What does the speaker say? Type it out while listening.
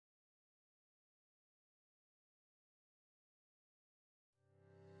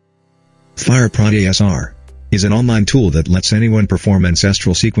FireProtASR is an online tool that lets anyone perform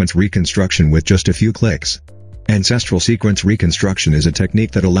ancestral sequence reconstruction with just a few clicks. Ancestral sequence reconstruction is a technique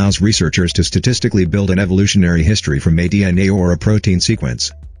that allows researchers to statistically build an evolutionary history from a DNA or a protein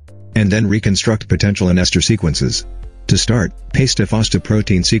sequence, and then reconstruct potential ancestor sequences. To start, paste a FOSTA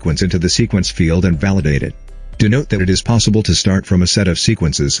protein sequence into the sequence field and validate it. Denote that it is possible to start from a set of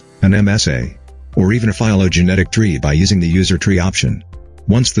sequences, an MSA, or even a phylogenetic tree by using the user tree option.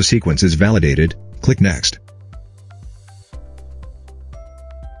 Once the sequence is validated, click Next.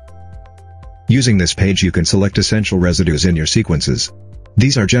 Using this page you can select essential residues in your sequences.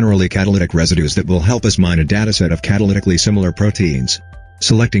 These are generally catalytic residues that will help us mine a dataset of catalytically similar proteins.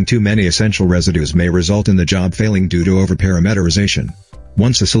 Selecting too many essential residues may result in the job failing due to overparameterization.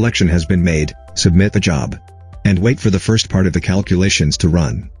 Once a selection has been made, submit the job, and wait for the first part of the calculations to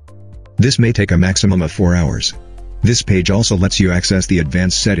run. This may take a maximum of 4 hours. This page also lets you access the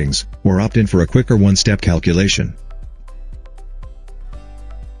advanced settings, or opt in for a quicker one-step calculation.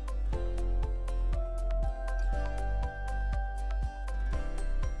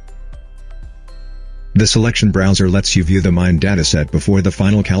 The selection browser lets you view the mined dataset before the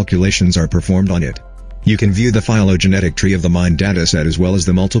final calculations are performed on it. You can view the phylogenetic tree of the mined dataset as well as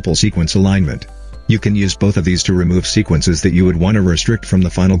the multiple sequence alignment. You can use both of these to remove sequences that you would want to restrict from the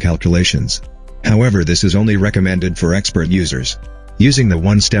final calculations. However, this is only recommended for expert users. Using the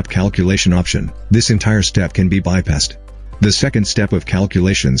one-step calculation option, this entire step can be bypassed. The second step of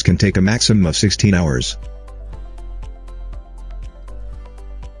calculations can take a maximum of 16 hours.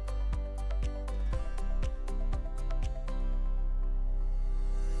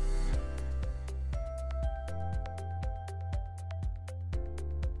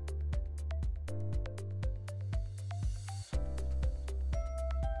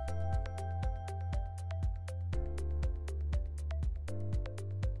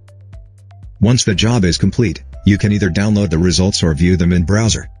 Once the job is complete, you can either download the results or view them in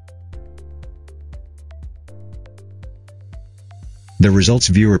browser. The results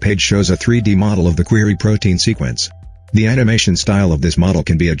viewer page shows a 3D model of the query protein sequence. The animation style of this model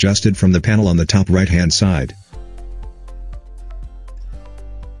can be adjusted from the panel on the top right-hand side.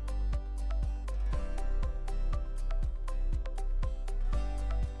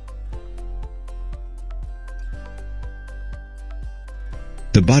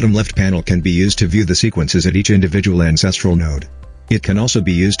 The bottom left panel can be used to view the sequences at each individual ancestral node. It can also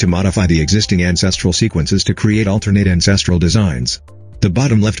be used to modify the existing ancestral sequences to create alternate ancestral designs. The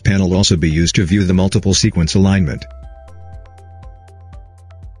bottom left panel will also be used to view the multiple sequence alignment.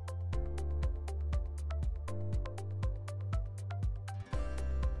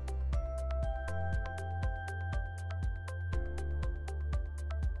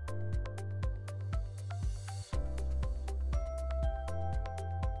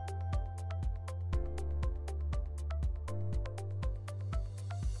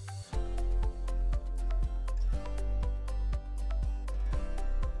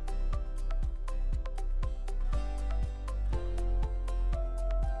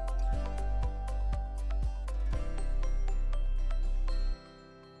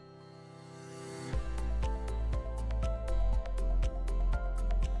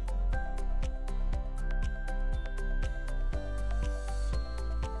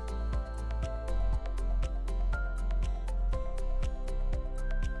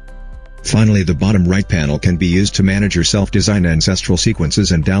 Finally, the bottom right panel can be used to manage your self-designed ancestral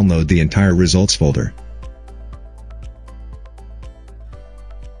sequences and download the entire results folder.